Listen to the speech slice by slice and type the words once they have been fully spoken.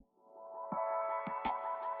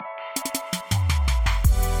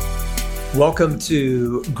Welcome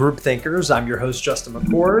to Group Thinkers. I'm your host, Justin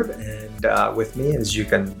McCord, and with me, as you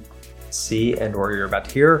can see and or you're about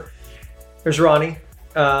to hear, there's Ronnie.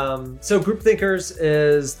 So Group Thinkers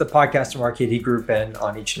is the podcast from our KD group, and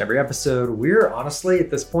on each and every episode, we're honestly, at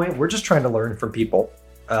this point, we're just trying to learn from people.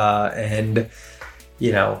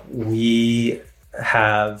 We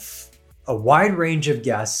have a wide range of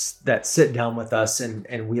guests that sit down with us,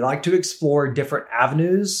 and we like to explore different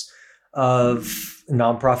avenues of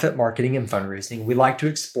nonprofit marketing and fundraising. We like to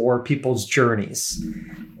explore people's journeys.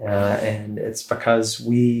 And it's because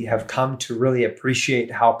we have come to really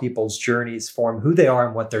appreciate how people's journeys form who they are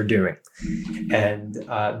and what they're doing. And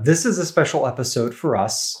this is a special episode for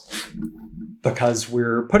us because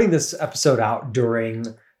we're putting this episode out during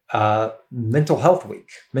Mental Health Week,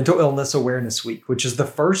 Mental Illness Awareness Week, which is the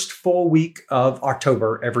first full week of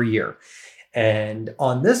October every year. And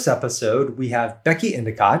on this episode, we have Becky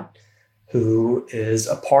Endicott, who is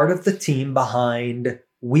a part of the team behind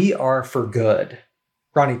We Are for Good.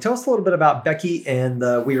 Ronnie, tell us a little bit about Becky and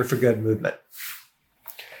the We Are for Good movement.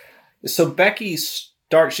 So Becky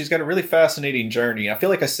she's got a really fascinating journey. I feel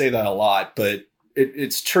like I say that a lot, but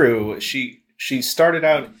it's true. She started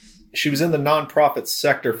out, she was in the nonprofit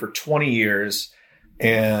sector for 20 years,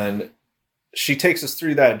 and she takes us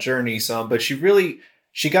through that journey some, but she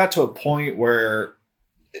got to a point where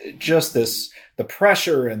just the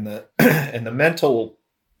pressure and the and the mental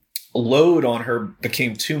load on her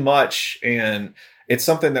became too much. And it's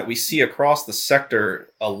something that we see across the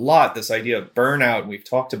sector a lot, this idea of burnout. And we've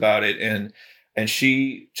talked about it. And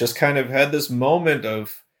she just kind of had this moment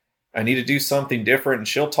of, I need to do something different. And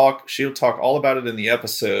she'll talk all about it in the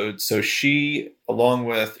episode. So she, along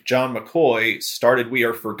with John McCoy, started We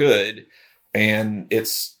Are for Good. And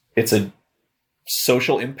it's a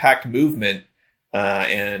social impact movement.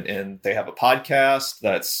 And they have a podcast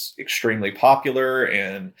that's extremely popular,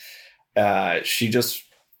 and she just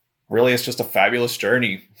really is just a fabulous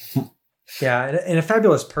journey. Yeah, and a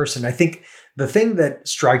fabulous person. I think the thing that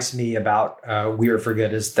strikes me about We Are for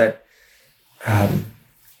Good is that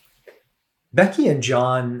Becky and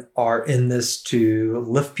John are in this to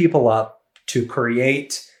lift people up, to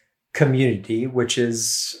create community, which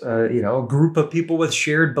is a group of people with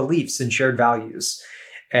shared beliefs and shared values.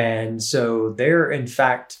 And so they're, in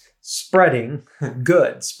fact, spreading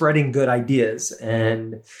good ideas,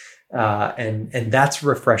 and that's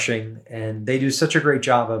refreshing. And they do such a great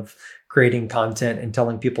job of creating content and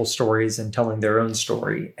telling people stories and telling their own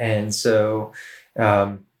story. And so,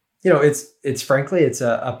 it's frankly, it's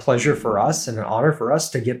a pleasure for us and an honor for us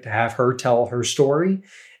to get to have her tell her story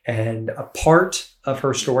and a part of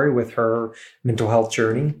her story with her mental health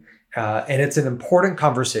journey. And it's an important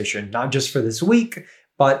conversation, not just for this week,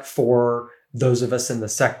 but for those of us in the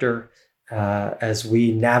sector as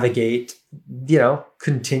we navigate,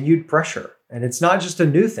 continued pressure. And it's not just a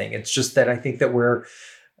new thing. It's just that I think that we're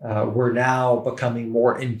now becoming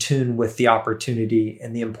more in tune with the opportunity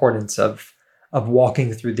and the importance of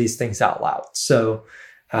walking through these things out loud. So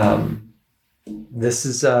this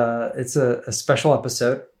is it's a special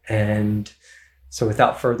episode. And so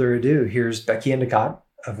without further ado, here's Becky Endicott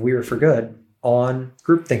of We Are for Good on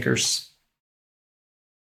Group Thinkers.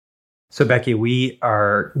 So Becky, we're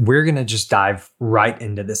going to just dive right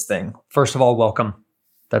into this thing. First of all, welcome.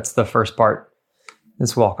 That's the first part.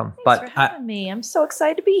 It's welcome. Thanks for having me. I'm so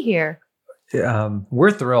excited to be here.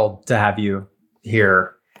 We're thrilled to have you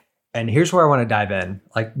here. And here's where I want to dive in.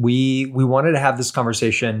 Like we wanted to have this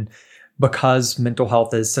conversation because mental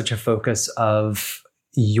health is such a focus of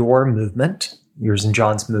your movement, yours and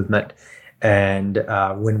John's movement. And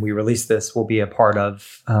when we release this, we'll be a part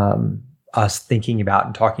of us thinking about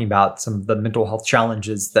and talking about some of the mental health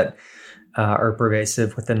challenges that are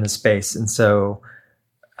pervasive within the space. And so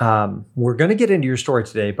we're going to get into your story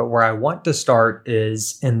today, but where I want to start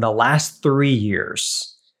is in the last 3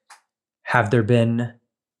 years, have there been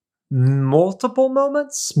multiple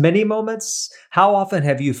moments, many moments? How often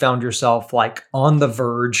have you found yourself like on the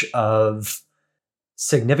verge of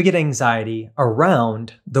significant anxiety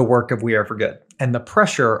around the work of We Are for Good and the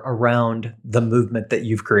pressure around the movement that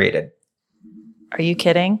you've created? Are you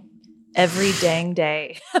kidding? Every dang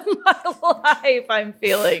day of my life, I'm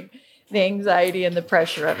feeling the anxiety and the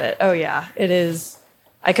pressure of it. Oh yeah, it is.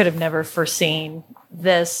 I could have never foreseen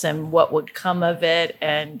this and what would come of it.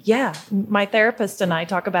 And yeah, my therapist and I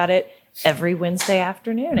talk about it every Wednesday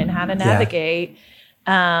afternoon and how to navigate.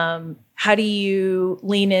 How do you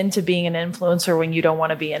lean into being an influencer when you don't want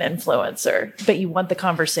to be an influencer, but you want the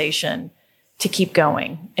conversation to keep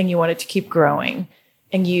going and you want it to keep growing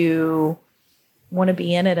and you want to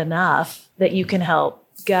be in it enough that you can help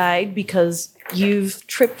guide because you've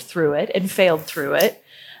tripped through it and failed through it.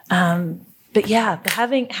 But yeah,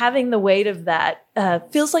 having the weight of that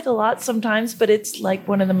feels like a lot sometimes, but it's like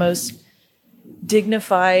one of the most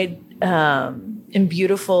dignified and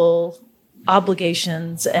beautiful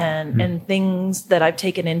obligations and things that I've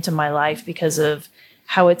taken into my life because of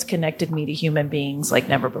how it's connected me to human beings like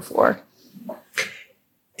never before.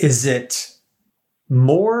 Is it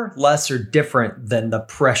more, less, or different than the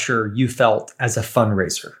pressure you felt as a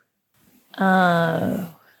fundraiser?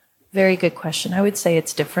 Very good question. I would say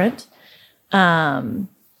it's different. I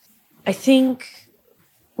think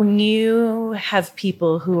when you have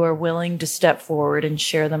people who are willing to step forward and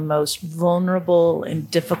share the most vulnerable and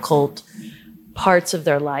difficult parts of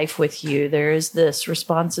their life with you, there is this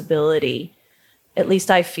responsibility. At least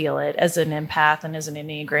I feel it as an empath and as an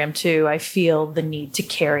Enneagram too. I feel the need to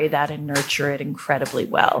carry that and nurture it incredibly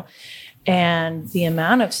well. And the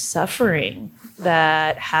amount of suffering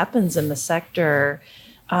that happens in the sector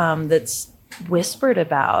that's whispered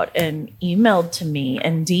about and emailed to me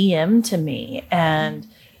and DM'd to me and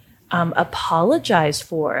apologized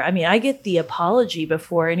for. I mean, I get the apology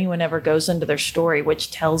before anyone ever goes into their story,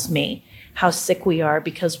 which tells me how sick we are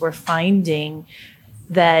because we're finding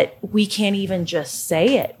that we can't even just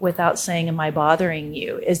say it without saying, am I bothering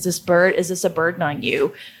you? Is this a burden on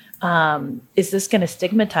you? Is this going to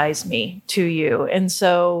stigmatize me to you? And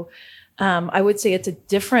so I would say it's a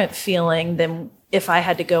different feeling than if I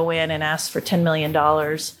had to go in and ask for $10 million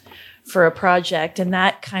for a project. And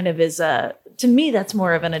that kind of is to me, that's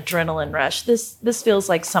more of an adrenaline rush. This feels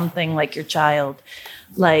like something like your child,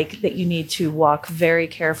 like that you need to walk very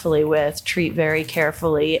carefully with, treat very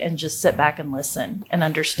carefully, and just sit back and listen and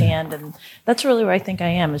understand. And that's really where I think I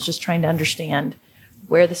am, is just trying to understand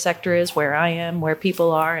where the sector is, where I am, where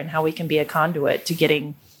people are, and how we can be a conduit to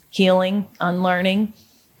getting healing, unlearning,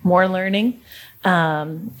 more learning,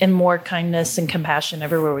 and more kindness and compassion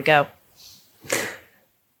everywhere we go.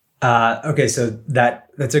 Okay, so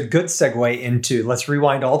that's a good segue into, let's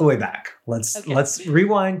rewind all the way back. Let's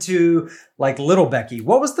rewind to like little Becky.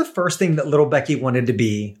 What was the first thing that little Becky wanted to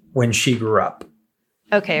be when she grew up?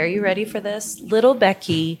 Okay, are you ready for this? Little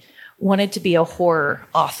Becky wanted to be a horror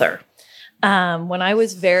author. When I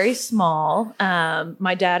was very small,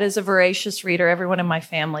 my dad is a voracious reader. Everyone in my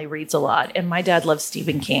family reads a lot, and my dad loves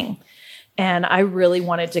Stephen King. And I really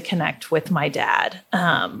wanted to connect with my dad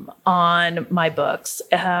on my books.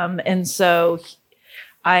 And so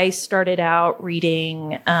I started out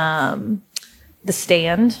reading The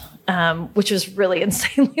Stand, which was really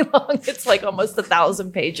insanely long. It's like almost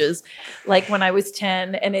 1,000 pages, like when I was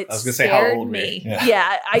 10. And it scared me.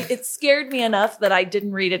 It scared me enough that I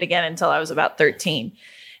didn't read it again until I was about 13.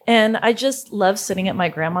 And I just loved sitting at my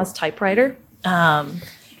grandma's typewriter.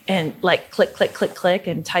 And like click, click, click, click,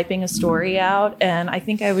 and typing a story out. And I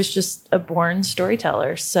think I was just a born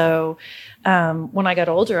storyteller. So when I got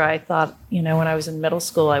older, I thought, when I was in middle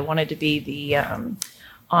school, I wanted to be the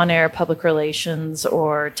on-air public relations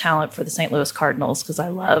or talent for the St. Louis Cardinals because I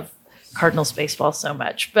love Cardinals baseball so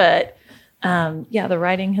much. But the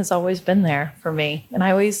writing has always been there for me. And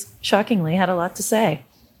I always, shockingly, had a lot to say.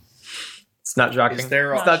 It's not shocking. It's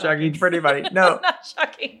not shocking for anybody. No. Not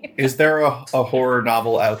shocking. Is there a horror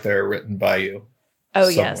novel out there written by you? Oh,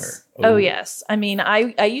 somewhere? Yes. Oh, yes. I mean,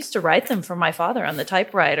 I used to write them for my father on the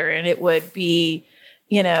typewriter, and it would be,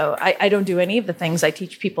 I don't do any of the things I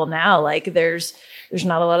teach people now. Like there's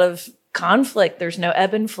not a lot of conflict. There's no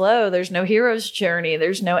ebb and flow. There's no hero's journey.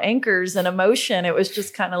 There's no anchors and emotion. It was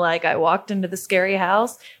just kind of like I walked into the scary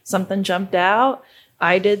house, something jumped out.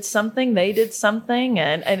 I did something, they did something.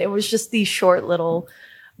 And it was just these short little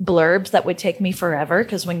blurbs that would take me forever.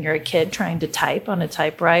 Because when you're a kid trying to type on a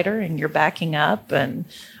typewriter and you're backing up and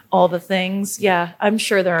all the things. Yeah, I'm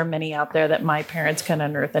sure there are many out there that my parents can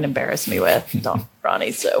unearth and embarrass me with, don't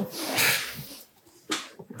Ronnie? So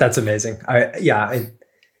that's amazing.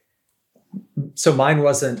 So mine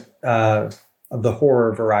wasn't of the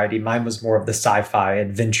horror variety. Mine was more of the sci-fi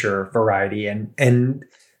adventure variety. And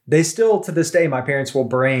they still, to this day, my parents will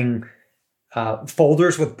bring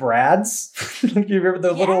folders with brads. You remember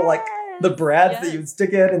the little, like, the brads that you would stick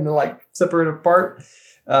in and then, like, separate apart,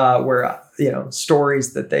 where,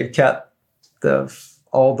 stories that they've kept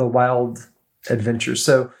all the wild adventures.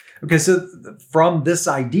 So from this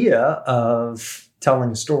idea of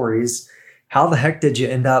telling stories, how the heck did you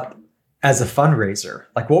end up as a fundraiser?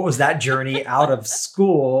 Like, what was that journey out of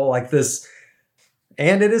school? Like this...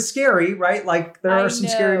 And it is scary, right? Like there are some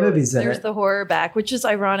scary movies in it. There's the horror back, which is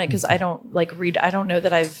ironic because I don't read. I don't know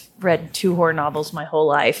that I've read 2 horror novels my whole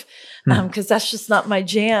life because that's just not my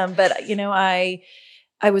jam. But, I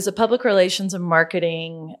I was a public relations and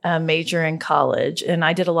marketing major in college, and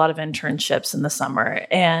I did a lot of internships in the summer.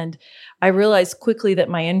 And I realized quickly that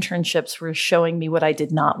my internships were showing me what I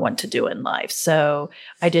did not want to do in life. So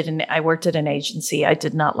I worked at an agency. I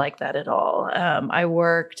did not like that at all. I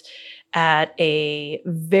worked at a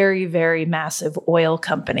very, very massive oil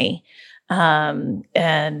company.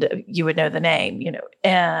 And you would know the name,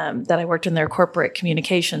 that I worked in their corporate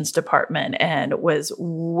communications department and was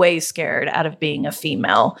way scared out of being a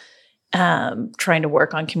female, trying to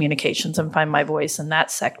work on communications and find my voice in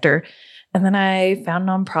that sector. And then I found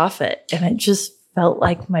nonprofit, and it just felt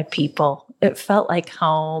like my people. It felt like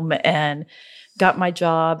home, and got my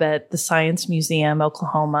job at the Science Museum,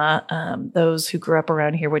 Oklahoma. Those who grew up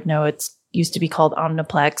around here would know it's used to be called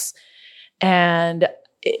Omniplex. And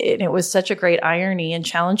it was such a great irony and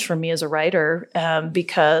challenge for me as a writer,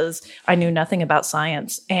 because I knew nothing about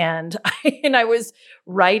science. And I was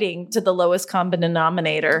writing to the lowest common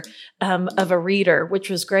denominator of a reader, which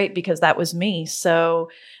was great because that was me. So,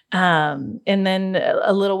 and then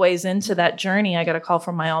a little ways into that journey, I got a call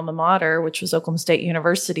from my alma mater, which was Oklahoma State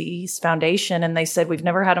University's foundation. And they said, "We've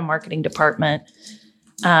never had a marketing department.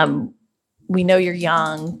 We know you're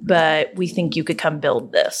young, but we think you could come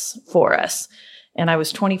build this for us." And I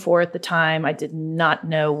was 24 at the time. I did not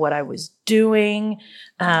know what I was doing.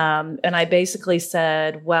 And I basically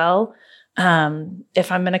said, well,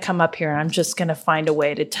 if I'm going to come up here, I'm just going to find a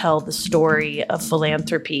way to tell the story of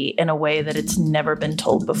philanthropy in a way that it's never been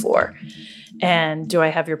told before. And do I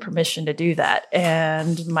have your permission to do that?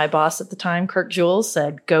 And my boss at the time, Kirk Jules,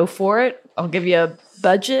 said, "Go for it. I'll give you a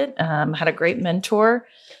budget." Had a great mentor,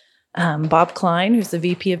 Bob Klein, who's the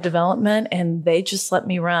VP of development, and they just let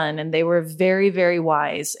me run. And they were very, very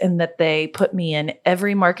wise in that they put me in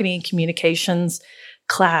every marketing and communications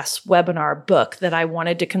class, webinar, book that I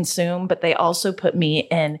wanted to consume, but they also put me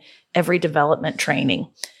in every development training.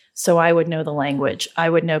 So I would know the language, I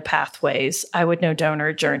would know pathways, I would know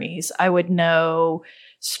donor journeys, I would know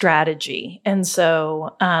strategy. And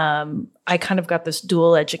so I kind of got this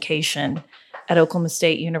dual education at Oklahoma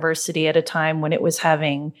State University at a time when it was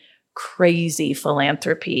having crazy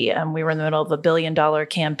philanthropy. We were in the middle of $1 billion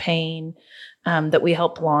campaign that we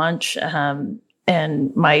helped launch.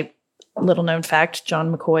 And my little known fact,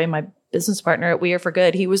 John McCoy, my business partner at We Are for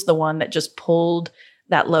Good, he was the one that just pulled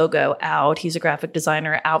that logo out. He's a graphic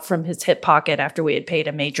designer, out from his hip pocket after we had paid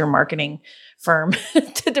a major marketing firm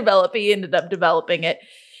to develop. He ended up developing it.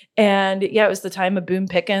 And yeah, it was the time of Boom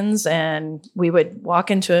Pickens, and we would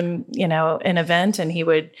walk into an event, and he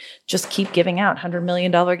would just keep giving out $100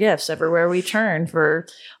 million gifts everywhere we turned for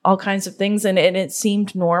all kinds of things. And it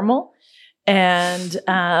seemed normal. And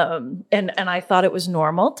I thought it was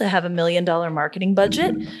normal to have $1 million marketing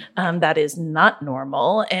budget. That is not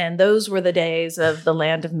normal. And those were the days of the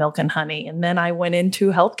land of milk and honey. And then I went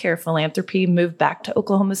into healthcare philanthropy, moved back to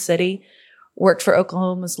Oklahoma City, worked for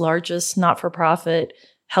Oklahoma's largest not-for-profit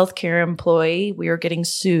healthcare employee. We were getting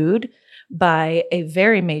sued by a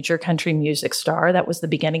very major country music star. That was the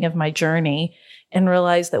beginning of my journey, and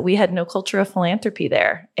realized that we had no culture of philanthropy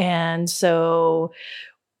there. And so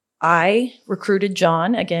I recruited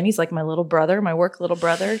John, again, he's like my little brother, my work little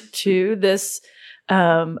brother, to this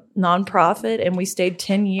nonprofit. And we stayed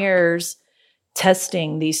 10 years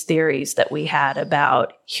testing these theories that we had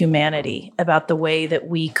about humanity, about the way that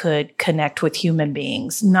we could connect with human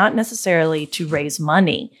beings, not necessarily to raise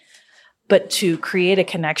money, but to create a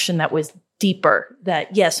connection that was deeper,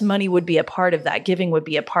 that yes, money would be a part of that, giving would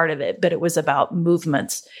be a part of it, but it was about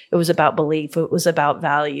movements. It was about belief. It was about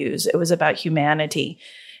values. It was about humanity.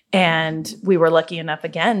 And we were lucky enough,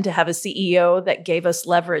 again, to have a CEO that gave us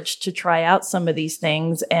leverage to try out some of these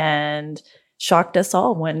things, and shocked us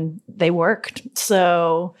all when they worked.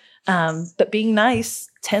 So, but being nice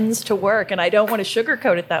tends to work. And I don't want to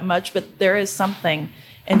sugarcoat it that much, but there is something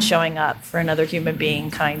in showing up for another human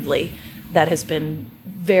being kindly that has been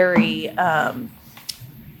very,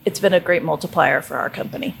 it's been a great multiplier for our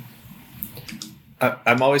company.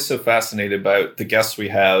 I'm always so fascinated by the guests we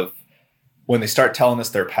have when they start telling us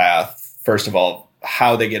their path. First of all,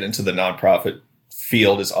 how they get into the nonprofit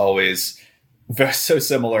field is always so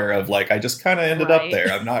similar, of like, I just kind of ended up there.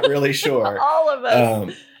 I'm not really sure. All of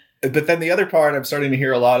us. But then the other part, I'm starting to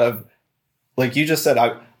hear a lot of, like you just said,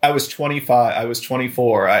 I was 25, I was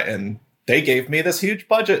 24, and they gave me this huge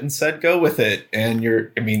budget and said, go with it. And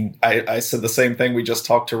I said the same thing. We just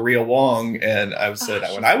talked to Rhea Wong, and I said,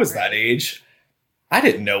 when I was that age, I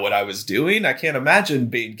didn't know what I was doing. I can't imagine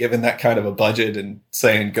being given that kind of a budget and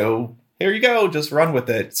saying, go, here you go, just run with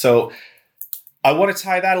it. So I want to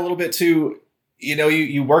tie that a little bit to,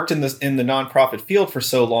 you worked in the nonprofit field for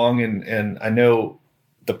so long, and I know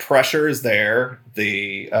the pressure is there.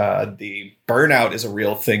 The burnout is a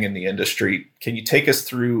real thing in the industry. Can you take us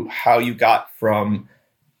through how you got from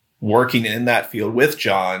working in that field with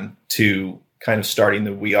John to kind of starting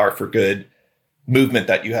the We Are for Good movement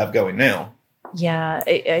that you have going now? Yeah,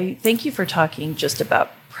 I thank you for talking just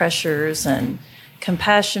about pressures and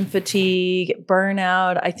compassion fatigue,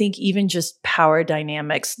 burnout. I think even just power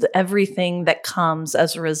dynamics, everything that comes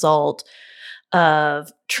as a result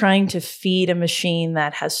of trying to feed a machine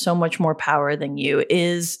that has so much more power than you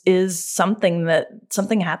is something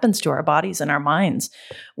happens to our bodies and our minds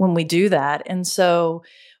when we do that. And so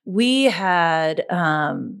we had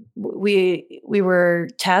we were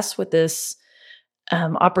tasked with this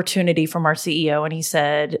opportunity from our CEO, and he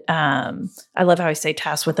said, I love how I say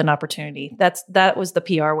tasked with an opportunity. That was the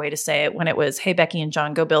PR way to say it when it was, hey, Becky and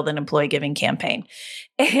John, go build an employee giving campaign.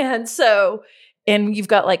 And you've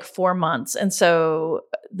got like 4 months. And so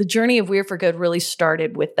the journey of We're for Good really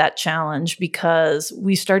started with that challenge, because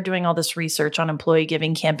we started doing all this research on employee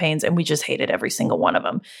giving campaigns, and we just hated every single one of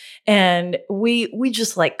them. And we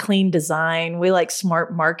just like clean design, we like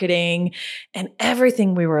smart marketing, and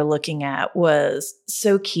everything we were looking at was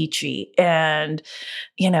so kitschy and,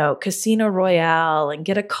 Casino Royale, and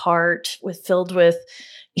get a cart filled with,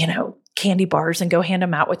 candy bars and go hand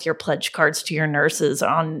them out with your pledge cards to your nurses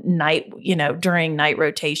on night, during night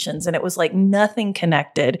rotations. And it was like nothing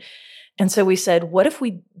connected. And so we said, what if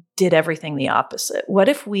we did everything the opposite? What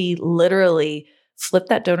if we literally flipped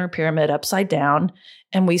that donor pyramid upside down?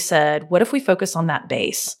 And we said, what if we focus on that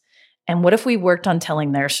base? And what if we worked on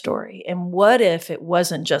telling their story? And what if it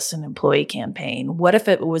wasn't just an employee campaign? What if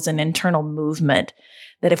it was an internal movement?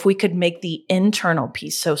 That if we could make the internal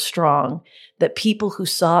piece so strong that people who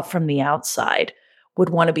saw it from the outside would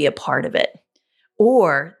want to be a part of it,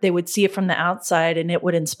 or they would see it from the outside and it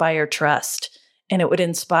would inspire trust, and it would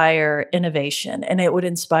inspire innovation, and it would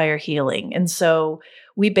inspire healing. And so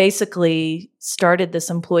we basically started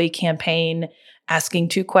this employee campaign asking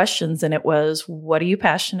 2 questions, and it was, what are you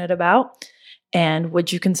passionate about? And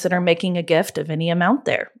would you consider making a gift of any amount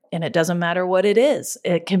there? And it doesn't matter what it is.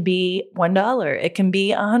 It can be $1. It can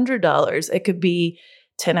be $100. It could be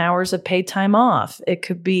 10 hours of paid time off. It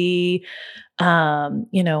could be, a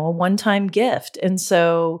one-time gift. And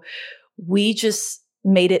so we just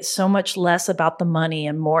made it so much less about the money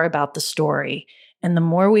and more about the story. And the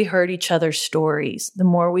more we heard each other's stories, the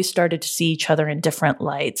more we started to see each other in different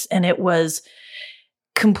lights. And it was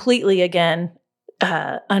completely, again,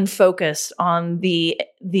 unfocused on the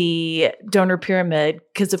donor pyramid,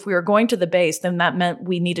 because if we were going to the base, then that meant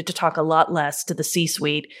we needed to talk a lot less to the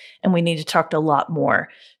C-suite, and we needed to talk a lot more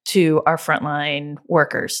to our frontline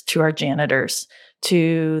workers, to our janitors,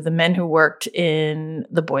 to the men who worked in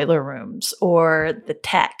the boiler rooms, or the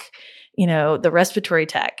tech, the respiratory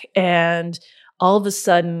tech. And all of a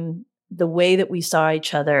sudden, the way that we saw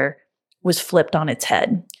each other was flipped on its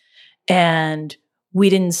head. And we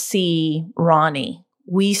didn't see Ronnie.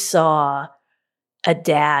 We saw a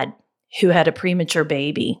dad who had a premature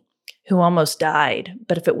baby who almost died.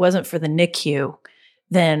 But if it wasn't for the NICU,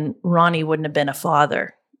 then Ronnie wouldn't have been a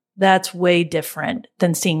father. That's way different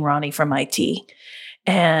than seeing Ronnie from IT.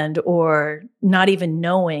 Or not even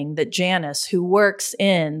knowing that Janice, who works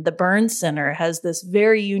in the burn center, has this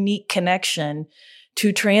very unique connection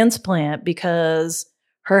to transplant because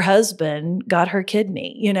her husband got her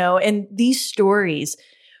kidney, and these stories,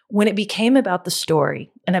 when it became about the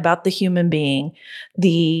story and about the human being,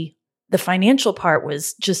 the financial part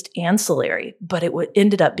was just ancillary, but it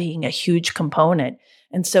ended up being a huge component.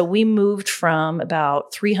 And so we moved from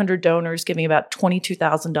about 300 donors giving about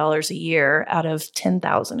 $22,000 a year out of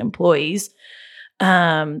 10,000 employees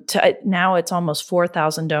to now it's almost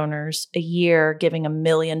 4,000 donors a year giving $1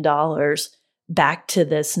 million back to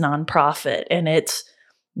this nonprofit. And it's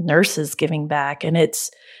nurses giving back, and it's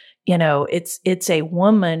a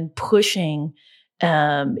woman pushing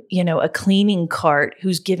a cleaning cart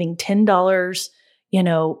who's giving $10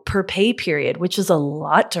 per pay period, which is a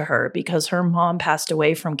lot to her because her mom passed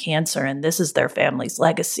away from cancer and this is their family's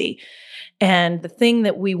legacy. And the thing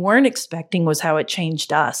that we weren't expecting was how it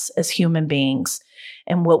changed us as human beings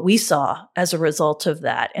and what we saw as a result of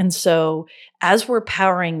that. And so as we're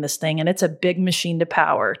powering this thing, and it's a big machine to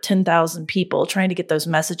power, 10,000 people trying to get those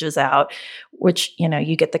messages out, which,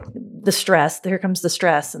 you get the stress, there comes the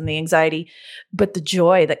stress and the anxiety, but the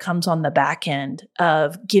joy that comes on the back end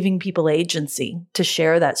of giving people agency to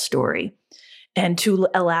share that story and to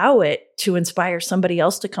allow it to inspire somebody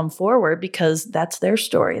else to come forward because that's their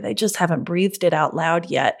story. They just haven't breathed it out loud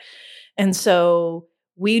yet. And so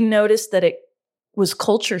we noticed that it was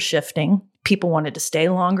culture shifting People wanted to stay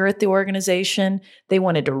longer at the organization. They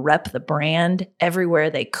wanted to rep the brand everywhere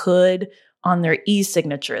they could on their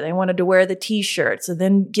e-signature. They wanted to wear the t-shirt. So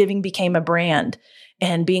then giving became a brand,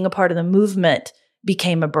 and being a part of the movement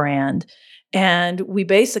became a brand. And we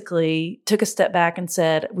basically took a step back and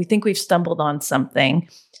said, we think we've stumbled on something.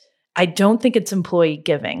 I don't think it's employee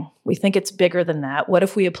giving. We think it's bigger than that. What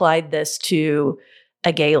if we applied this to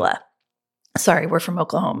a gala? Sorry, we're from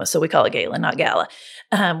Oklahoma, so we call it gala, not gala.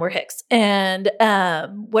 We're Hicks. And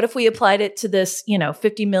what if we applied it to this,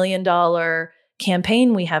 $50 million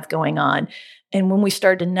campaign we have going on? And when we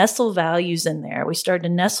started to nestle values in there, we started to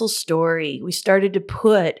nestle story, we started to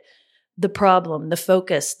put the problem, the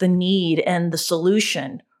focus, the need, and the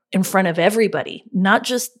solution in front of everybody, not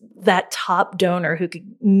just that top donor who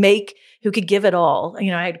could give it all.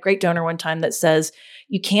 I had a great donor one time that says,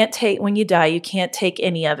 when you die, you can't take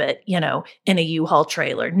any of it, in a U-Haul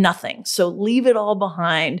trailer, nothing. So leave it all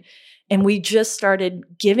behind. And we just started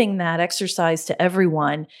giving that exercise to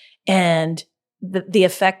everyone. And the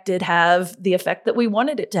effect did have the effect that we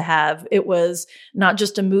wanted it to have. It was not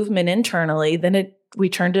just a movement internally. Then we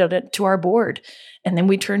turned it to our board, and then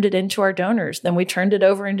we turned it into our donors. Then we turned it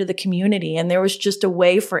over into the community. And there was just a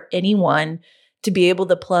way for anyone to be able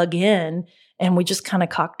to plug in. And we just kind of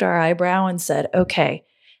cocked our eyebrow and said, okay,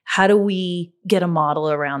 how do we get a model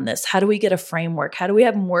around this? How do we get a framework? How do we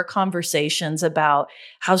have more conversations about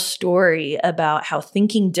how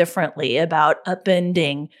thinking differently, about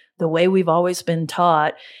upending the way we've always been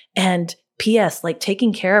taught? And P.S., like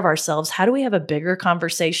taking care of ourselves, how do we have a bigger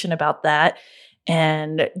conversation about that?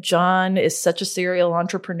 And John is such a serial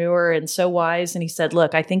entrepreneur and so wise. And he said,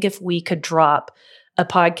 look, I think if we could drop a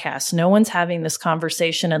podcast, no one's having this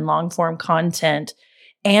conversation in long form content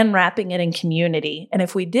and wrapping it in community. And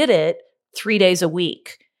if we did it 3 days a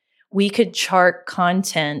week, we could chart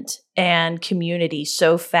content and community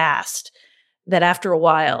so fast that after a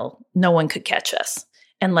while, no one could catch us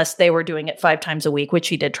unless they were doing it 5 times a week, which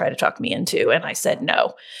he did try to talk me into. And I said,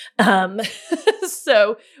 no.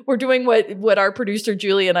 So we're doing what our producer,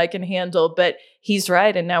 Julie, and I can handle, but he's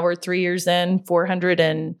right. And now we're 3 years in,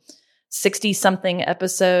 460 something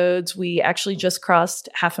episodes. We actually just crossed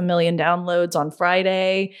 500,000 downloads on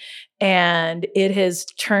Friday. And it has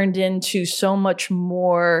turned into so much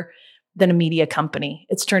more than a media company.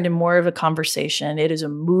 It's turned into more of a conversation. It is a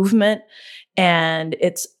movement. And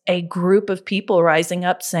it's a group of people rising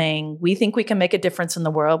up saying, we think we can make a difference in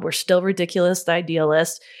the world. We're still ridiculous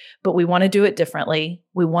idealists, but we want to do it differently.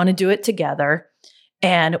 We want to do it together.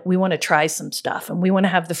 And we want to try some stuff. And we want to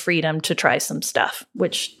have the freedom to try some stuff,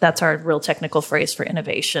 which that's our real technical phrase for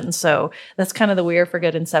innovation. So that's kind of the We Are for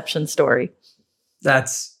Good inception story.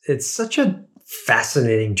 It's such a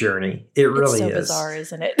fascinating journry. It really is. It's so bizarre,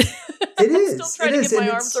 isn't it? It is. I'm still trying to get my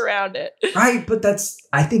arms around it. Right. But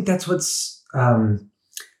I think that's what's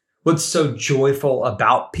so joyful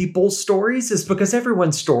about people's stories is because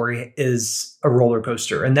everyone's story is a roller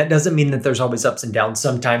coaster. And that doesn't mean that there's always ups and downs.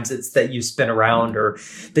 Sometimes it's that you spin around or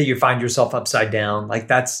that you find yourself upside down. Like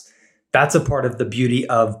that's a part of the beauty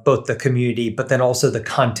of both the community, but then also the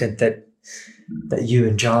content that you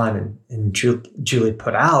and John and Julie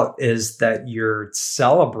put out is that you're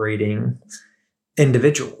celebrating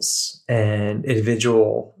individuals and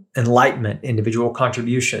individual enlightenment, individual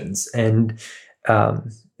contributions. And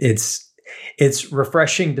it's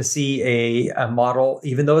refreshing to see a model,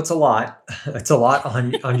 even though it's a lot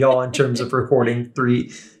on y'all in terms of recording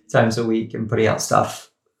 3 times a week and putting out stuff.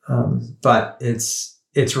 But it's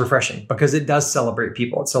refreshing because it does celebrate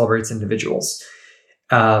people. It celebrates individuals.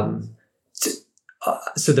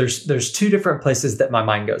 So there's 2 different places that my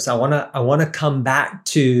mind goes. I want to come back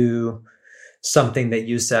to something that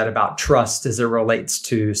you said about trust as it relates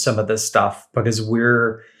to some of this stuff, because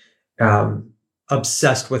we're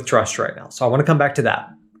obsessed with trust right now. So I want to come back to that.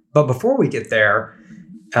 But before we get there,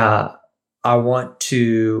 I want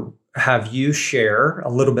to have you share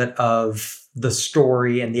a little bit of the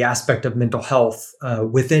story and the aspect of mental health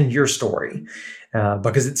within your story,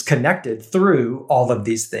 because it's connected through all of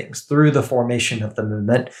these things, through the formation of the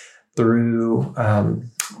movement, through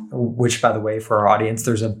which, by the way, for our audience,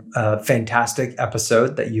 there's a fantastic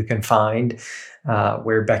episode that you can find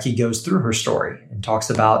where Becky goes through her story and talks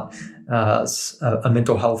about a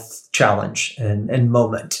mental health challenge and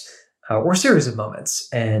moment or series of moments.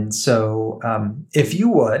 And so if you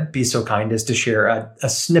would be so kind as to share a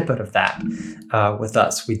snippet of that with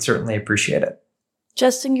us, we'd certainly appreciate it.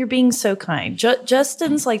 Justin, you're being so kind.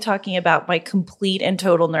 Justin's like talking about my complete and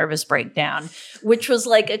total nervous breakdown, which was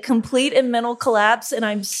like a complete and mental collapse. And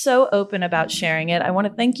I'm so open about sharing it. I want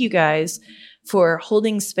to thank you guys for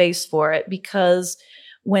holding space for it, because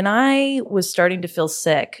when I was starting to feel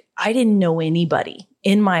sick, I didn't know anybody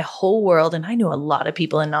in my whole world. And I knew a lot of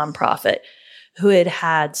people in nonprofit who had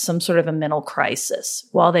had some sort of a mental crisis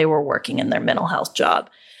while they were working in their mental health job.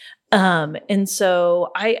 And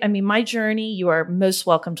so I mean, my journey, you are most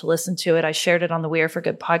welcome to listen to it. I shared it on the We Are for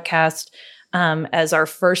Good podcast, as our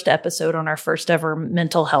first episode on our first ever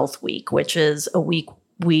mental health week, which is a week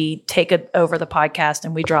we take it over the podcast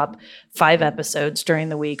and we drop 5 episodes during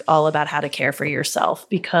the week all about how to care for yourself,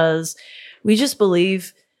 because we just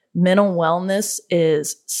believe mental wellness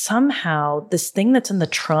is somehow this thing that's in the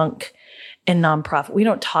trunk in nonprofit. We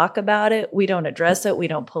don't talk about it. We don't address it. We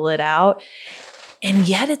don't pull it out. And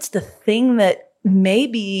yet it's the thing that may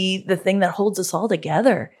be the thing that holds us all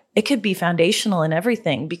together. It could be foundational in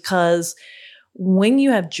everything, because when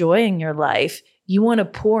you have joy in your life, you want to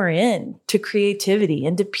pour in to creativity,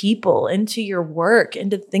 into people, into your work,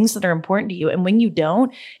 into things that are important to you. And when you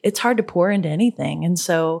don't, it's hard to pour into anything. And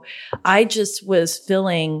so I just was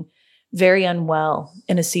feeling very unwell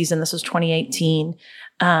in a season. This was 2018.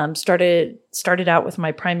 Started out with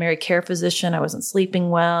my primary care physician. I wasn't sleeping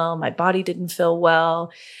well. My body didn't feel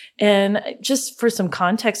well. And just for some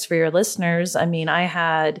context for your listeners, I mean, I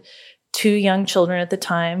had 2 young children at the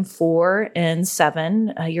time, 4 and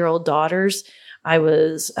 7-year-old daughters. I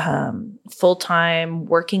was full-time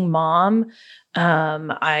working mom. And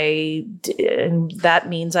that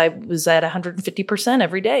means I was at 150%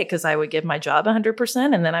 every day, because I would give my job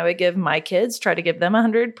 100%, and then I would give my kids, try to give them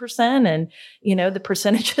 100%. And, the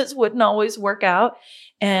percentages wouldn't always work out.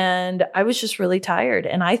 And I was just really tired.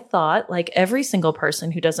 And I thought, like every single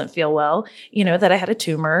person who doesn't feel well, that I had a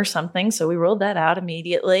tumor or something. So we ruled that out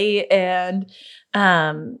immediately. And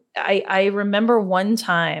I remember one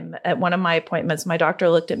time at one of my appointments, my doctor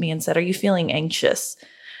looked at me and said, "Are you feeling anxious?"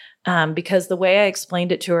 Because the way I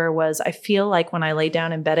explained it to her was, I feel like when I lay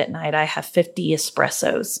down in bed at night, I have 50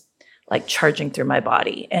 espressos like charging through my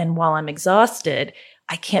body. And while I'm exhausted,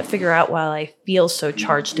 I can't figure out why I feel so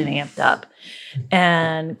charged and amped up.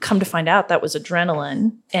 And come to find out, that was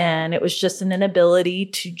adrenaline. And it was just an inability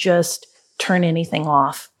to just turn anything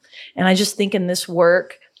off. And I just think in this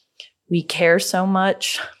work, we care so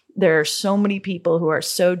much. There are so many people who are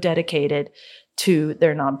so dedicated to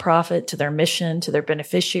their nonprofit, to their mission, to their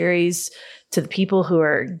beneficiaries, to the people who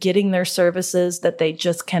are getting their services, that they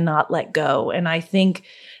just cannot let go. And I think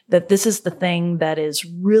that this is the thing that is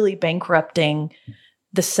really bankrupting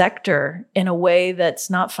the sector in a way that's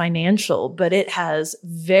not financial, but it has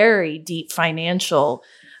very deep financial,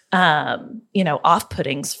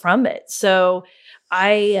 off-puttings from it. So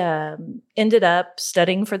I ended up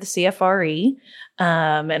studying for the CFRE,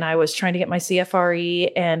 and I was trying to get my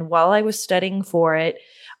CFRE. And while I was studying for it,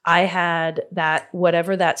 I had that,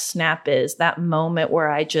 whatever that snap is, that moment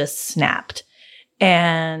where I just snapped.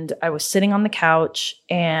 And I was sitting on the couch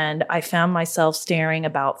and I found myself staring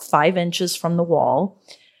about 5 inches from the wall,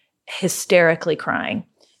 hysterically crying,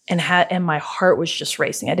 and my heart was just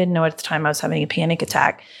racing. I didn't know at the time I was having a panic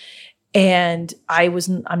attack. And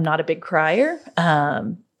I'm not a big crier.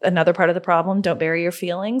 Another part of the problem, don't bury your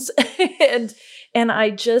feelings. And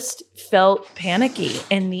I just felt panicky.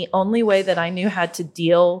 And the only way that I knew how to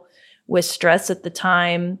deal with stress at the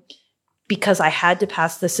time, because I had to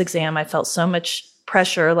pass this exam, I felt so much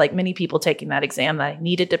pressure, like many people taking that exam, that I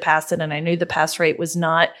needed to pass it. And I knew the pass rate was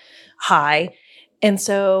not high. And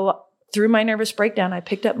so through my nervous breakdown, I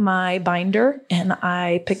picked up my binder and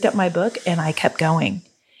I picked up my book and I kept going.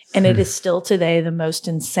 And it is still today the most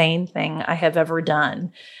insane thing I have ever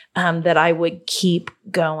done, that I would keep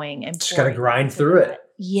going. And just got to grind through it.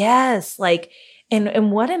 Yes.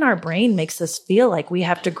 And what in our brain makes us feel like we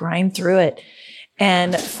have to grind through it?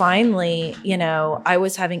 And finally, I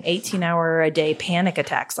was having 18-hour-a-day panic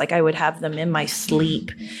attacks. Like I would have them in my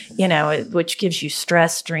sleep, which gives you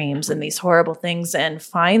stress dreams and these horrible things. And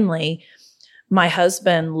finally, my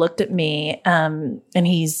husband looked at me, and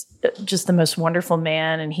he's just the most wonderful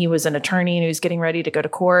man. And he was an attorney and he was getting ready to go to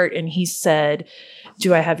court. And he said,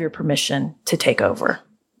 "Do I have your permission to take over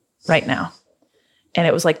right now?" And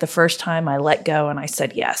it was like the first time I let go and I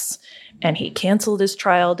said yes. And he canceled his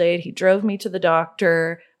trial date. He drove me to the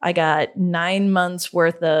doctor. I got 9 months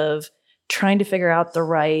worth of trying to figure out the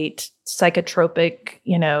right psychotropic,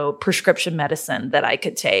 prescription medicine that I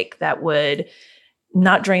could take that would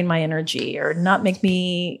not drain my energy or not make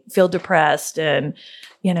me feel depressed. And,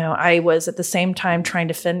 I was at the same time trying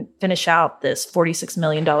to finish out this $46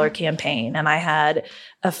 million campaign. And I had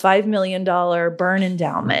a $5 million burn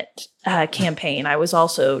endowment campaign I was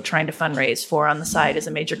also trying to fundraise for on the side as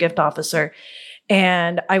a major gift officer.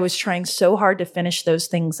 And I was trying so hard to finish those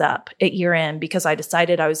things up at year end because I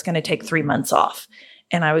decided I was going to take 3 months off.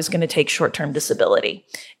 and I was going to take short-term disability.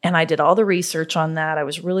 And I did all the research on that. I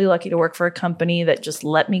was really lucky to work for a company that just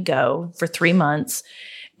let me go for 3 months.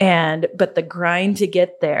 But the grind to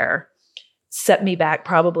get there set me back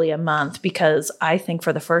probably a month, because I think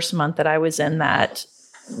for the first month that I was in that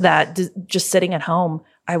just sitting at home,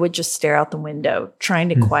 I would just stare out the window, trying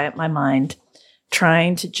to quiet my mind,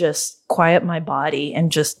 trying to just quiet my body,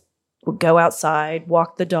 and just go outside,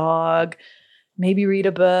 walk the dog, maybe read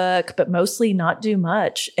a book, but mostly not do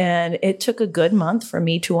much. And it took a good month for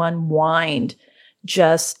me to unwind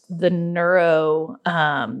just the neuro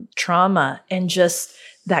trauma and just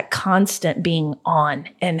that constant being on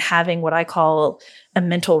and having what I call a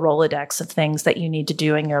mental Rolodex of things that you need to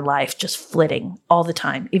do in your life, just flitting all the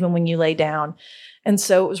time, even when you lay down. And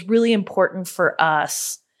so it was really important for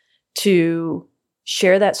us to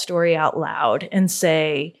share that story out loud and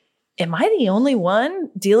say, am I the only one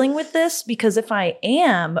dealing with this? Because if I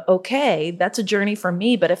am, okay, that's a journey for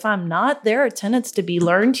me. But if I'm not, there are tenets to be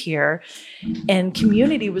learned here. And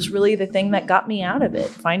community was really the thing that got me out of it.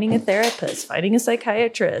 Finding a therapist, finding a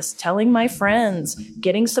psychiatrist, telling my friends,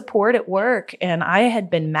 getting support at work. And I had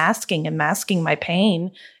been masking my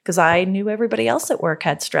pain because I knew everybody else at work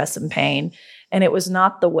had stress and pain. And it was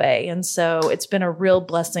not the way. And so it's been a real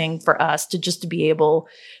blessing for us to be able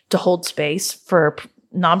to hold space for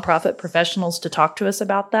nonprofit professionals to talk to us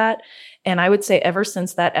about that. And I would say ever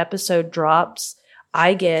since that episode drops,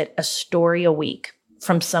 I get a story a week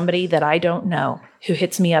from somebody that I don't know who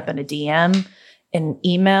hits me up in a DM, an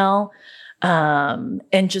email,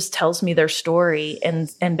 and just tells me their story and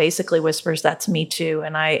basically whispers, that's me too.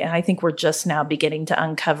 And I think we're just now beginning to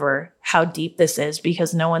uncover how deep this is,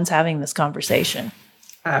 because no one's having this conversation.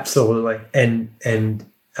 Absolutely. And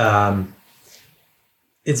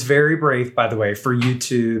it's very brave, by the way, for you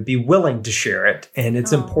to be willing to share it. And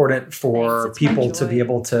it's important for people to be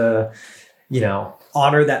able to,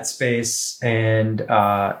 honor that space and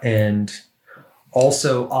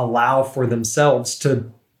also allow for themselves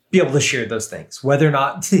to be able to share those things, whether or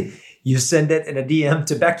not you send it in a DM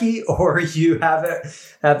to Becky or you have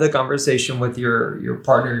the conversation with your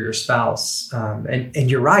partner, your spouse.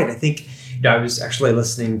 And you're right. I think I was actually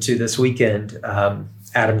listening to this weekend.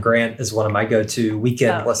 Adam Grant is one of my go-to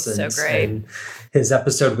weekend listens. So great. And his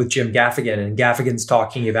episode with Jim Gaffigan, and Gaffigan's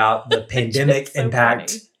talking about the pandemic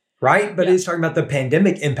impact, funny. Right? But he's talking about the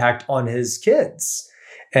pandemic impact on his kids.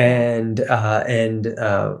 And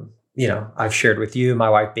I've shared with you, my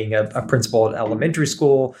wife being a principal at elementary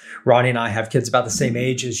school, Ronnie and I have kids about the same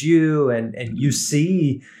age as you, and you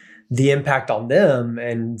see the impact on them.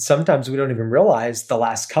 And sometimes we don't even realize the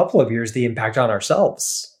last couple of years, the impact on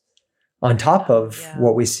ourselves on top of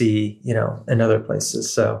what we see, in other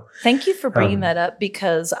places. So thank you for bringing that up,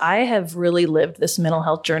 because I have really lived this mental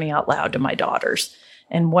health journey out loud to my daughters.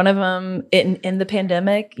 And one of them in the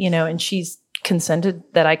pandemic, and she's consented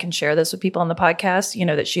that I can share this with people on the podcast,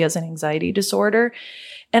 that she has an anxiety disorder.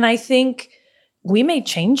 And I think we made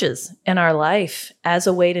changes in our life as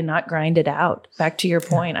a way to not grind it out. Back to your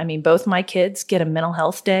point. I mean, both my kids get a mental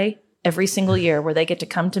health day every single year where they get to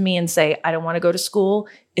come to me and say, I don't want to go to school.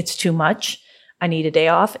 It's too much. I need a day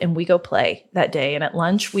off. And we go play that day. And at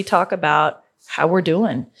lunch, we talk about how we're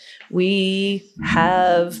doing. We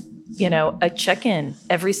have, a check-in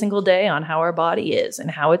every single day on how our body is and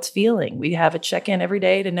how it's feeling. We have a check-in every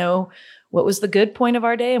day to know what was the good point of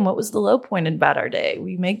our day and what was the low point about our day.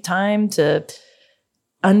 We make time to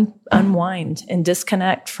unwind and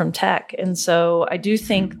disconnect from tech. And so I do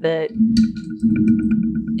think that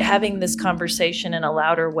having this conversation in a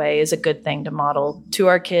louder way is a good thing to model to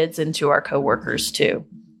our kids and to our coworkers too.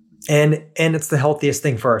 And it's the healthiest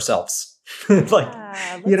thing for ourselves. It is.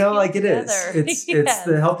 It's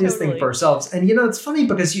the healthiest thing for ourselves. And it's funny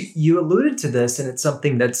because you alluded to this, and it's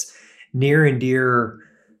something that's near and dear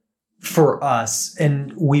for us.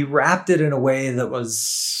 And we wrapped it in a way that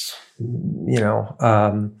was,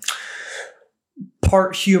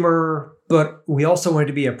 part humor, but we also wanted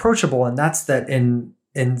to be approachable. And that's that in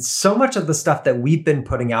so much of the stuff that we've been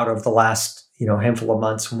putting out over the last, handful of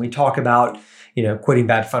months, when we talk about, quitting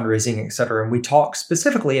bad fundraising, et cetera, and we talk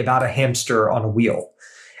specifically about a hamster on a wheel.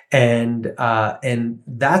 And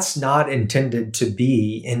that's not intended to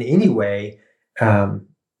be in any way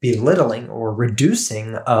belittling or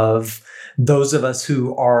reducing of those of us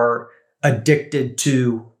who are addicted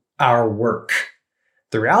to our work.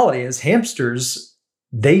 The reality is hamsters,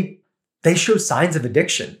 they show signs of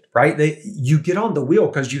addiction, right? You get on the wheel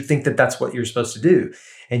because you think that that's what you're supposed to do.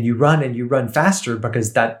 And you run faster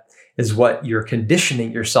because that is what you're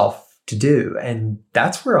conditioning yourself to do. And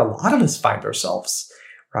that's where a lot of us find ourselves,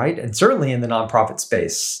 right? And certainly in the nonprofit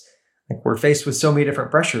space, like we're faced with so many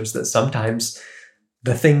different pressures that sometimes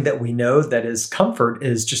the thing that we know that is comfort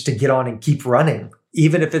is just to get on and keep running,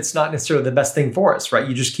 even if it's not necessarily the best thing for us, right?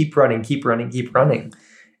 You just keep running, keep running, keep running.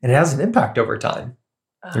 And it has an impact over time.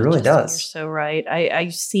 It really Justin, does. You're so right. I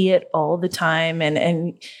see it all the time.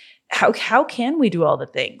 And how can we do all the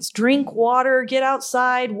things? Drink water, get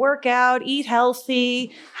outside, work out, eat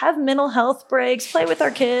healthy, have mental health breaks, play with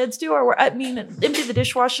our kids, do our work. I mean, empty the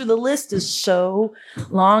dishwasher. The list is so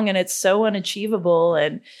long and it's so unachievable.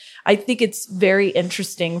 And I think it's very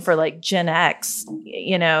interesting for like Gen X,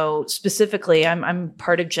 you know, specifically. I'm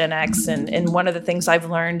part of Gen X. And one of the things I've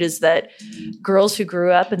learned is that girls who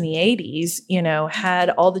grew up in the 80s, you know,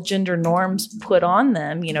 had all the gender norms put on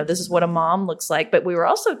them. You know, this is what a mom looks like. But we were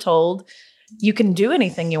also told you can do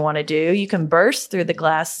anything you want to do. You can burst through the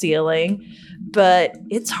glass ceiling, but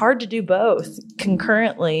it's hard to do both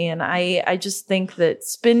concurrently. And I just think that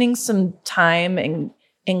spending some time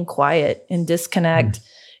in quiet and disconnect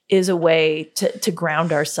is a way to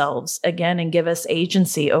ground ourselves again and give us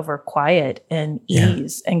agency over quiet and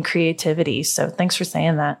ease and creativity. So thanks for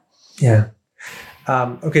saying that. Yeah.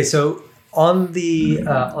 Okay. So on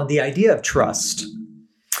the idea of trust,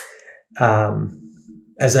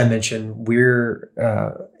 as I mentioned, we're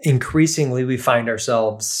increasingly, we find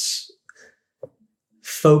ourselves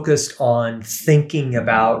focused on thinking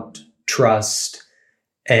about trust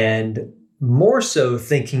and more so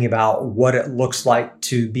thinking about what it looks like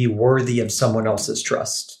to be worthy of someone else's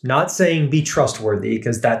trust. Not saying be trustworthy,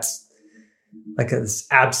 because that's like this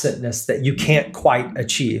absentness that you can't quite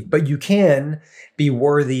achieve, but you can be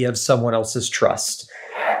worthy of someone else's trust.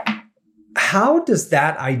 How does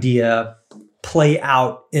that idea play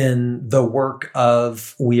out in the work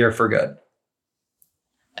of We Are for Good?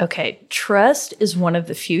 Okay, trust is one of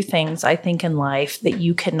the few things I think in life that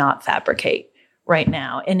you cannot fabricate right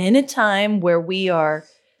now. And in a time where we are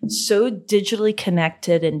so digitally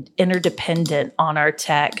connected and interdependent on our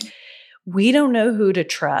tech, we don't know who to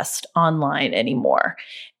trust online anymore.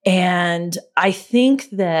 And I think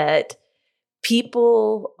that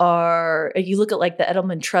people are, you look at like the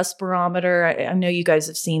Edelman Trust Barometer. I know you guys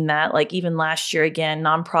have seen that, like even last year, again,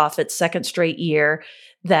 nonprofits, second straight year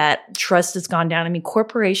that trust has gone down. I mean,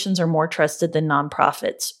 corporations are more trusted than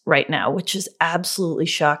nonprofits right now, which is absolutely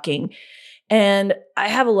shocking. And I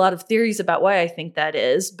have a lot of theories about why I think that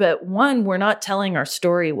is. But one, we're not telling our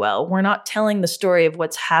story well. We're not telling the story of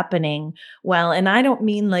what's happening well. And I don't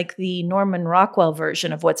mean like the Norman Rockwell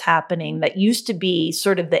version of what's happening that used to be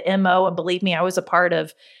sort of the MO. And believe me, I was a part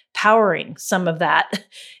of powering some of that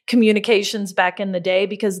communications back in the day,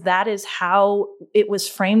 because that is how it was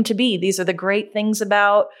framed to be. These are the great things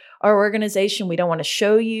about our organization. We don't want to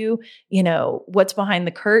show you, you know, what's behind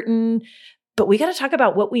the curtain. But we got to talk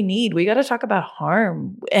about what we need. We got to talk about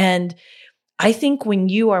harm. And I think when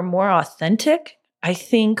you are more authentic, I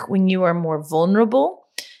think when you are more vulnerable,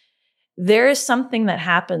 there is something that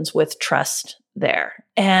happens with trust there.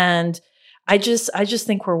 And I just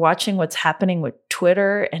think we're watching what's happening with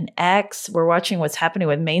Twitter and X. We're watching what's happening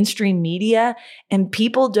with mainstream media, and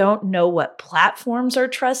people don't know what platforms are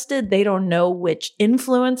trusted. They don't know which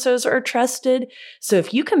influencers are trusted. So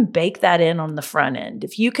if you can bake that in on the front end,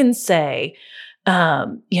 if you can say,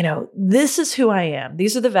 you know, this is who I am.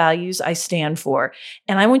 These are the values I stand for.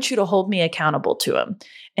 And I want you to hold me accountable to them.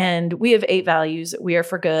 And we have 8 values that We Are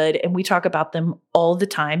for Good. And we talk about them all the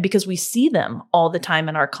time because we see them all the time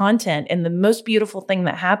in our content. And the most beautiful thing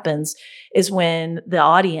that happens is when the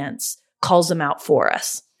audience calls them out for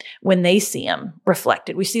us, when they see them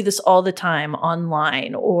reflected. We see this all the time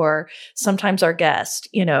online, or sometimes our guest,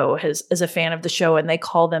 you know, is a fan of the show and they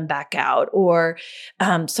call them back out. Or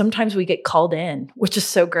sometimes we get called in, which is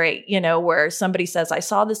so great, you know, where somebody says, I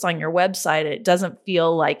saw this on your website. It doesn't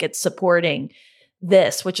feel like it's supporting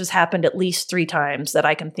this, which has happened at least 3 times that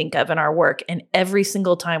I can think of in our work. And every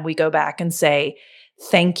single time we go back and say,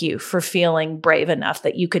 thank you for feeling brave enough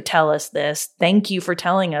that you could tell us this. Thank you for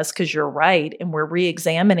telling us, because you're right. And we're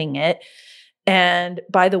re-examining it. And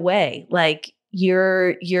by the way, like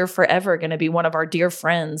you're forever going to be one of our dear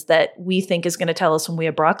friends that we think is going to tell us when we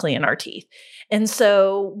have broccoli in our teeth. And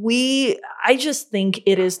so I just think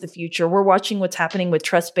it is the future. We're watching what's happening with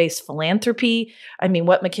trust-based philanthropy. I mean,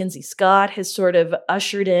 what Mackenzie Scott has sort of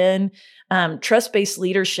ushered in. Trust-based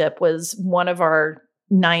leadership was one of our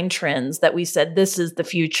 9 trends that we said, this is the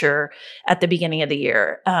future at the beginning of the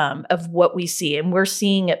year, of what we see. And we're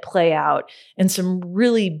seeing it play out in some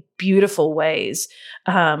really beautiful ways.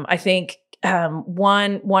 I think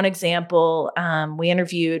one example, we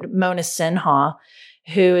interviewed Mona Sinha,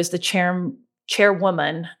 who is the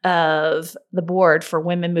chairwoman of the board for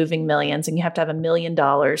Women Moving Millions, and you have to have $1 million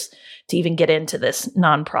to even get into this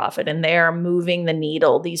nonprofit. And they are moving the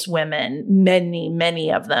needle, these women, many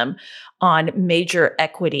of them, on major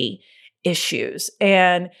equity issues.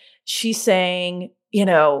 And she's saying,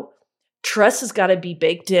 trust has got to be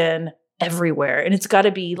baked in everywhere. And it's got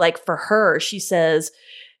to be like, for her, she says,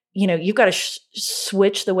 you've got to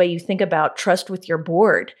switch the way you think about trust with your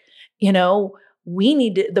board.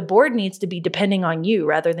 The board needs to be depending on you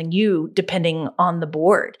rather than you depending on the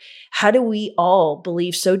board. How do we all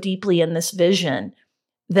believe so deeply in this vision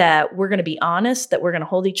that we're going to be honest, that we're going to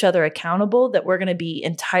hold each other accountable, that we're going to be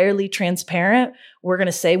entirely transparent? We're going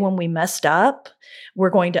to say when we messed up. We're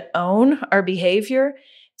going to own our behavior.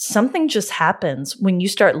 Something just happens when you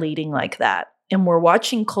start leading like that. And we're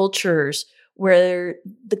watching cultures where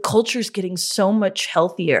the culture's getting so much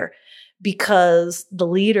healthier because the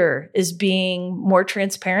leader is being more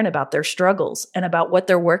transparent about their struggles and about what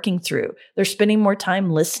they're working through. They're spending more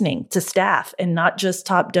time listening to staff and not just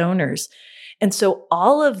top donors. And so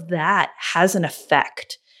all of that has an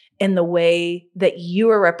effect in the way that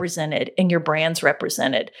you are represented and your brand's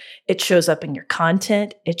represented. It shows up in your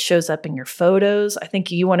content. It shows up in your photos. I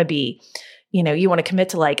think you want to be, you want to commit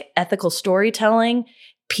to like ethical storytelling.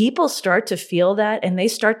 People start to feel that and they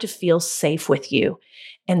start to feel safe with you.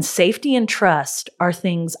 And safety and trust are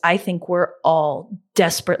things I think we're all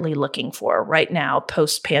desperately looking for right now,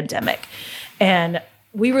 post-pandemic. And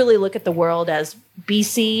we really look at the world as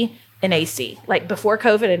BC and AC, like before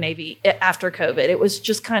COVID and after COVID. It was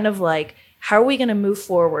just kind of like, how are we going to move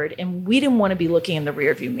forward? And we didn't want to be looking in the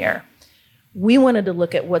rearview mirror. We wanted to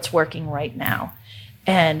look at what's working right now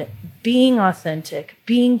and being authentic,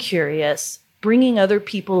 being curious, bringing other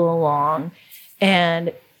people along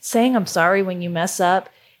and saying, I'm sorry when you mess up.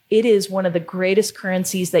 It is one of the greatest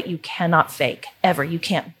currencies that you cannot fake ever. You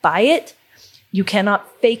can't buy it. You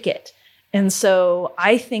cannot fake it. And so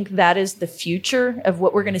I think that is the future of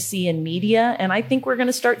what we're going to see in media. And I think we're going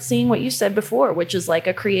to start seeing what you said before, which is like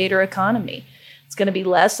a creator economy. It's going to be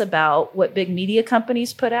less about what big media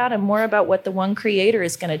companies put out and more about what the one creator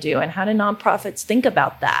is going to do. And how do nonprofits think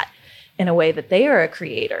about that in a way that they are a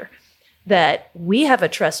creator? That we have a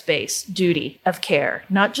trust-based duty of care,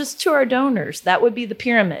 not just to our donors. That would be the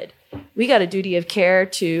pyramid. We got a duty of care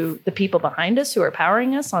to the people behind us who are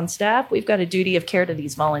powering us on staff. We've got a duty of care to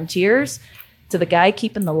these volunteers, to the guy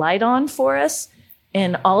keeping the light on for us.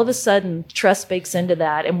 And all of a sudden, trust bakes into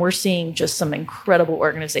that. And we're seeing just some incredible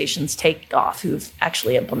organizations take off who've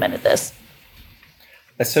actually implemented this.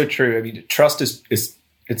 That's so true. I mean, trust is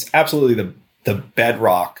it's absolutely the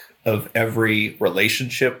bedrock of every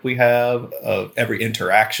relationship we have, of every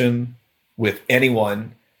interaction with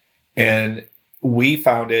anyone. And we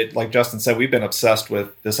found it, like Justin said, we've been obsessed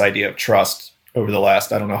with this idea of trust over the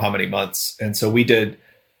last, I don't know how many months. And so we did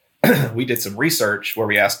some research where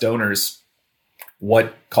we asked donors,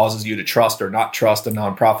 what causes you to trust or not trust a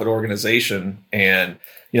nonprofit organization? And,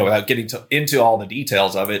 without getting into all the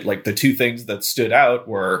details of it, like the two things that stood out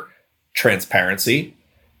were transparency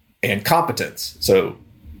and competence. So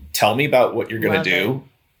tell me about what you're going to do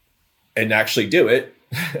and actually do it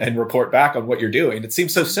and report back on what you're doing. It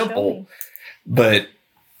seems so simple, but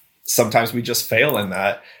sometimes we just fail in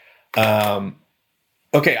that.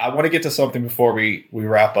 Okay, I want to get to something before we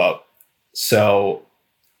wrap up. So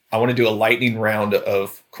I want to do a lightning round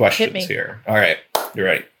of questions here. All right, you're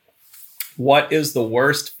right. What is the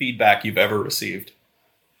worst feedback you've ever received?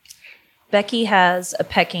 Becky has a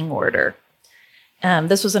pecking order.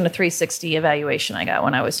 This was in a 360 evaluation I got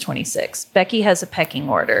when I was 26. Becky has a pecking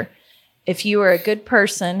order. If you are a good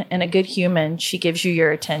person and a good human, she gives you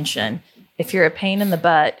your attention. If you're a pain in the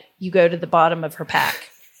butt, you go to the bottom of her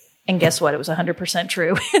pack. And guess what? It was 100%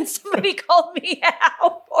 true. And somebody called me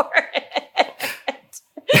out for it.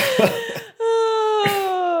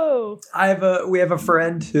 Oh. We have a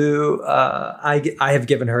friend who I have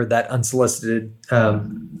given her that unsolicited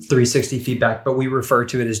 360 feedback, but we refer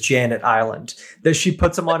to it as Janet Island. That she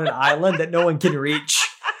puts them on an island that no one can reach.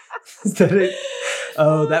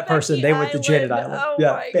 That person, Becky they went to Janet Island. Island. Oh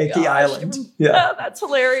Yeah, Becky gosh. Island. Yeah. Oh, that's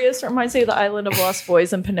hilarious. It reminds me of the Island of Lost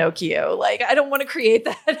Boys and Pinocchio. Like, I don't want to create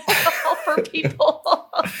that at all for people.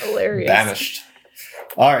 Hilarious. Banished.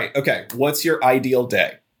 All right. Okay. What's your ideal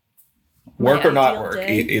day? Work or not work?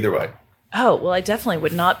 Either way. Oh, well, I definitely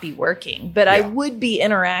would not be working, but I would be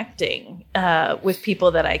interacting with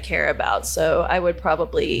people that I care about. So I would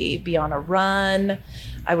probably be on a run.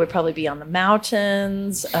 I would probably be on the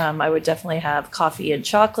mountains. I would definitely have coffee and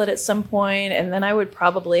chocolate at some point. And then I would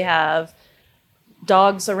probably have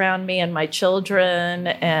dogs around me and my children.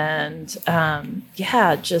 And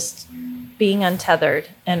just being untethered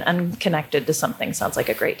and unconnected to something sounds like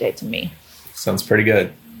a great day to me. Sounds pretty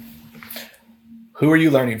good. Who are you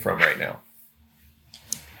learning from right now?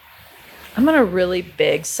 I'm on a really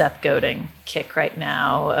big Seth Godin kick right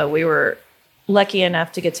now. We were lucky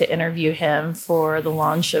enough to get to interview him for the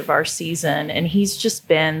launch of our season, and he's just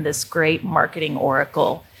been this great marketing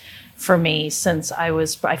oracle for me since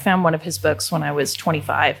I found one of his books when I was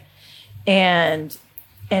 25, and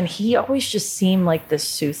he always just seemed like this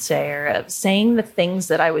soothsayer of saying the things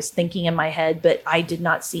that I was thinking in my head, but I did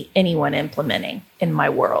not see anyone implementing in my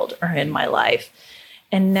world or in my life.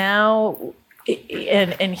 And now,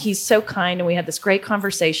 and he's so kind, and we had this great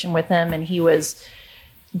conversation with him, and he was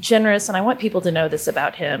generous. And I want people to know this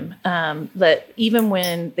about him, that even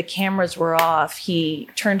when the cameras were off, he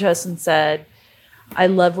turned to us and said, I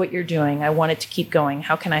love what you're doing. I want it to keep going.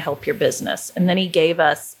 How can I help your business? And then he gave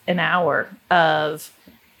us an hour of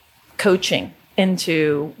coaching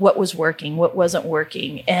into what was working, what wasn't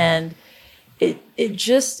working. And it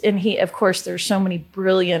just, and he, of course, there's so many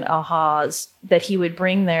brilliant ahas that he would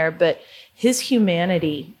bring there, but his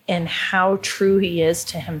humanity and how true he is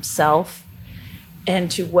to himself and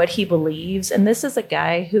to what he believes. And this is a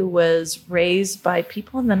guy who was raised by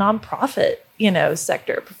people in the nonprofit,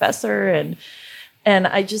 sector, professor. And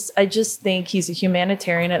I just think he's a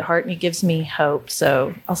humanitarian at heart, and he gives me hope.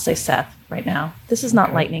 So I'll say Seth right now. This is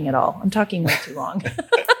not lightning at all. I'm talking way too long.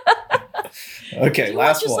 Okay, Do you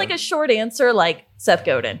last want just one. like a short answer, like Seth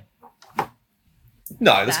Godin?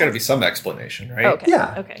 No, there's got to be some explanation, right? Okay.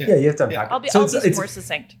 Yeah. Okay. Yeah, you have to unpack it. I'll be it's more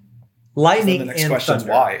succinct. lightning So the next and question's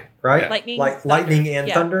thunder. why. Right? Lightning, Lightning and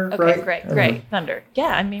Yeah. thunder, Okay, right? great. Thunder.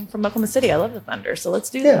 Yeah, I mean, from Oklahoma City, I love the thunder. So let's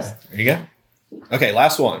do Yeah. this. There you go. Okay,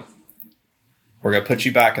 last one. We're going to put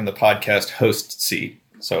you back in the podcast host seat.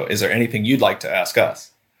 So is there anything you'd like to ask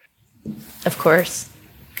us? Of course.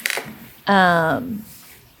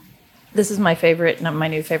 This is my favorite, my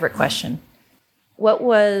new favorite question. What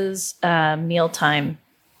was mealtime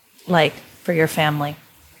like for your family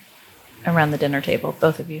around the dinner table,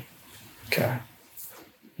 both of you? Okay.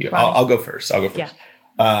 Ronnie. I'll go first. Yeah.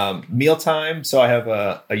 Mealtime. So I have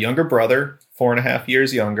a younger brother, 4.5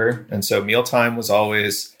 years younger. And so mealtime was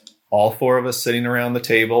always all four of us sitting around the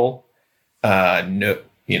table, not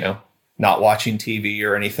watching TV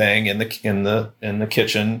or anything in the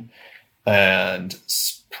kitchen, and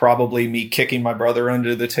probably me kicking my brother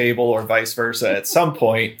under the table or vice versa at some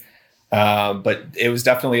point. But it was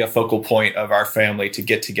definitely a focal point of our family to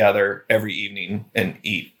get together every evening and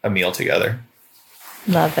eat a meal together.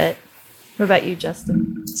 Love it. What about you,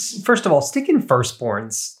 Justin? First of all, sticking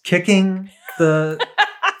firstborns, kicking the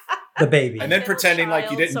baby, And then Middle pretending like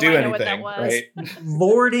you child, didn't so do I know what that anything, was. right?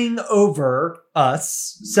 lording over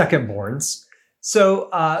us secondborns. So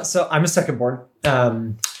I'm a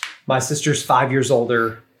secondborn. My sister's 5 years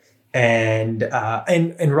older, and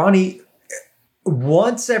Ronnie.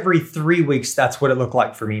 Once every 3 weeks, that's what it looked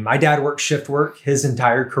like for me. My dad worked shift work his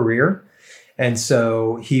entire career, and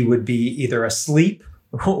so he would be either asleep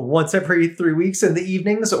once every 3 weeks in the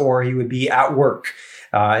evenings, or he would be at work.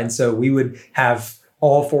 And so we would have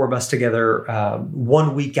all four of us together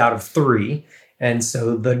 1 week out of 3. And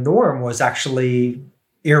so the norm was actually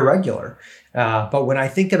irregular. But when I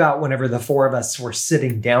think about whenever the four of us were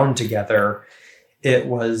sitting down together, it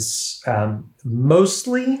was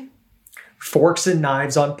mostly forks and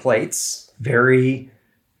knives on plates, very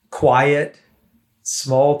quiet,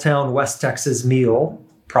 small town West Texas meal,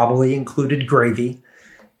 probably included gravy.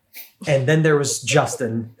 And then there was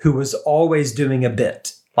Justin, who was always doing a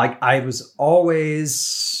bit. Like I was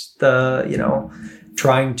always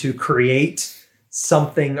trying to create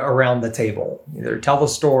something around the table, either tell a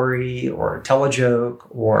story or tell a joke,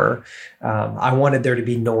 or I wanted there to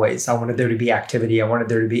be noise. I wanted there to be activity. I wanted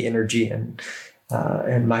there to be energy, and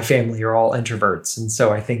my family are all introverts. And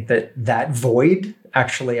so I think that void,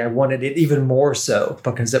 actually, I wanted it even more so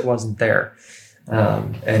because it wasn't there.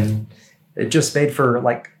 And it just made for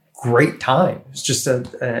like great time. It's just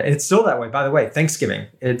it's still that way, by the way. Thanksgiving,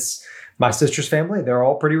 it's my sister's family. They're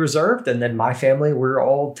all pretty reserved. And then my family, we're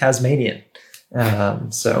all Tasmanian.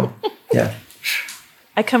 So yeah.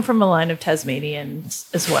 I come from a line of Tasmanians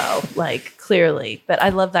as well, like clearly, but I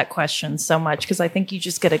love that question so much because I think you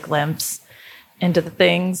just get a glimpse into the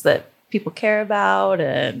things that people care about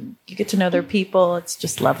and you get to know their people. It's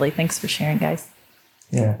just lovely. Thanks for sharing, guys.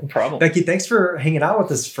 Yeah. No problem. Becky, thanks for hanging out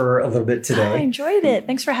with us for a little bit today. I enjoyed it.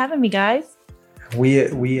 Thanks for having me, guys.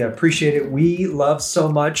 We appreciate it. We love so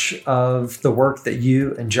much of the work that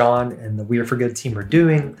you and John and the We Are for Good team are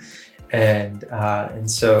doing. And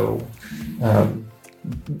so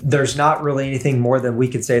there's not really anything more than we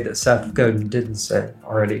could say that Seth Godin didn't say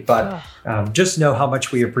already. But just know how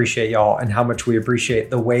much we appreciate y'all and how much we appreciate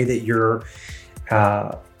the way that you're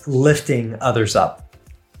lifting others up.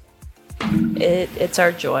 It's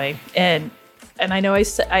our joy. And I know I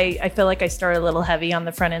feel like I started a little heavy on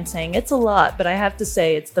the front end saying it's a lot, but I have to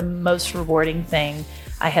say it's the most rewarding thing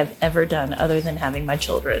I have ever done other than having my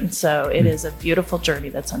children. So it is a beautiful journey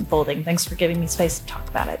that's unfolding. Thanks for giving me space to talk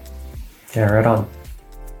about it. Yeah, right on.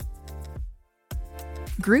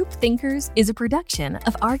 Group Thinkers is a production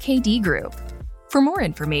of RKD Group. For more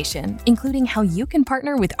information, including how you can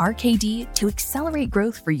partner with RKD to accelerate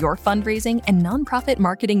growth for your fundraising and nonprofit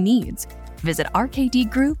marketing needs, visit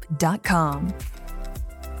rkdgroup.com.